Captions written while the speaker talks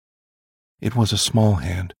It was a small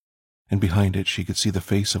hand, and behind it she could see the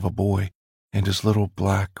face of a boy and his little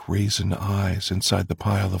black raisin eyes inside the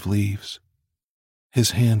pile of leaves.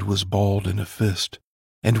 His hand was balled in a fist,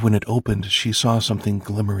 and when it opened she saw something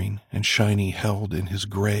glimmering and shiny held in his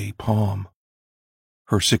gray palm.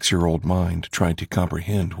 Her 6-year-old mind tried to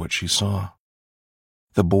comprehend what she saw.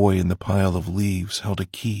 The boy in the pile of leaves held a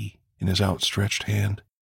key in his outstretched hand.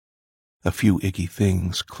 A few icky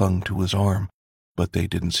things clung to his arm, but they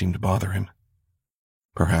didn't seem to bother him.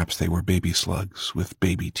 Perhaps they were baby slugs with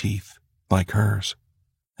baby teeth, like hers,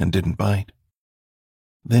 and didn't bite.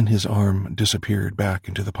 Then his arm disappeared back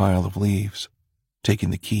into the pile of leaves,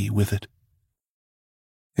 taking the key with it.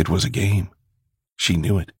 It was a game. She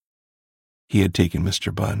knew it. He had taken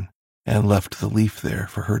Mr. Bunn and left the leaf there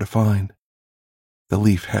for her to find. The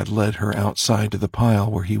leaf had led her outside to the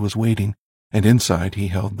pile where he was waiting, and inside he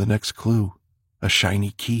held the next clue, a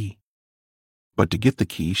shiny key. But to get the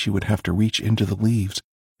key, she would have to reach into the leaves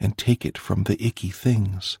and take it from the icky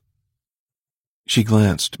things. She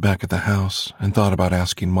glanced back at the house and thought about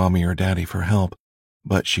asking Mommy or Daddy for help,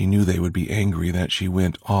 but she knew they would be angry that she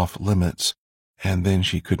went off limits, and then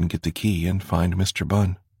she couldn't get the key and find Mr.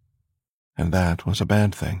 Bunn. And that was a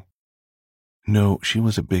bad thing. No, she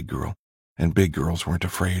was a big girl, and big girls weren't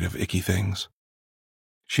afraid of icky things.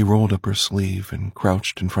 She rolled up her sleeve and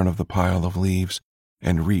crouched in front of the pile of leaves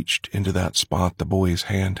and reached into that spot the boy's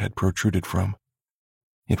hand had protruded from.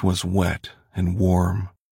 It was wet and warm,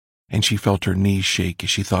 and she felt her knees shake as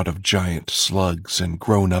she thought of giant slugs and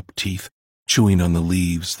grown-up teeth chewing on the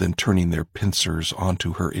leaves, then turning their pincers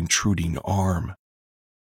onto her intruding arm.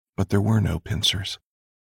 But there were no pincers.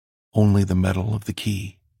 Only the metal of the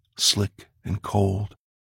key, slick and cold,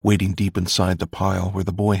 waiting deep inside the pile where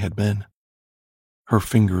the boy had been. Her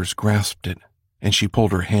fingers grasped it, and she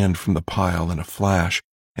pulled her hand from the pile in a flash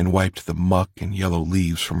and wiped the muck and yellow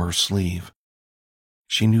leaves from her sleeve.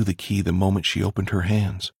 She knew the key the moment she opened her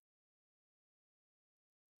hands.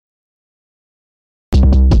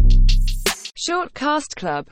 Short Cast Club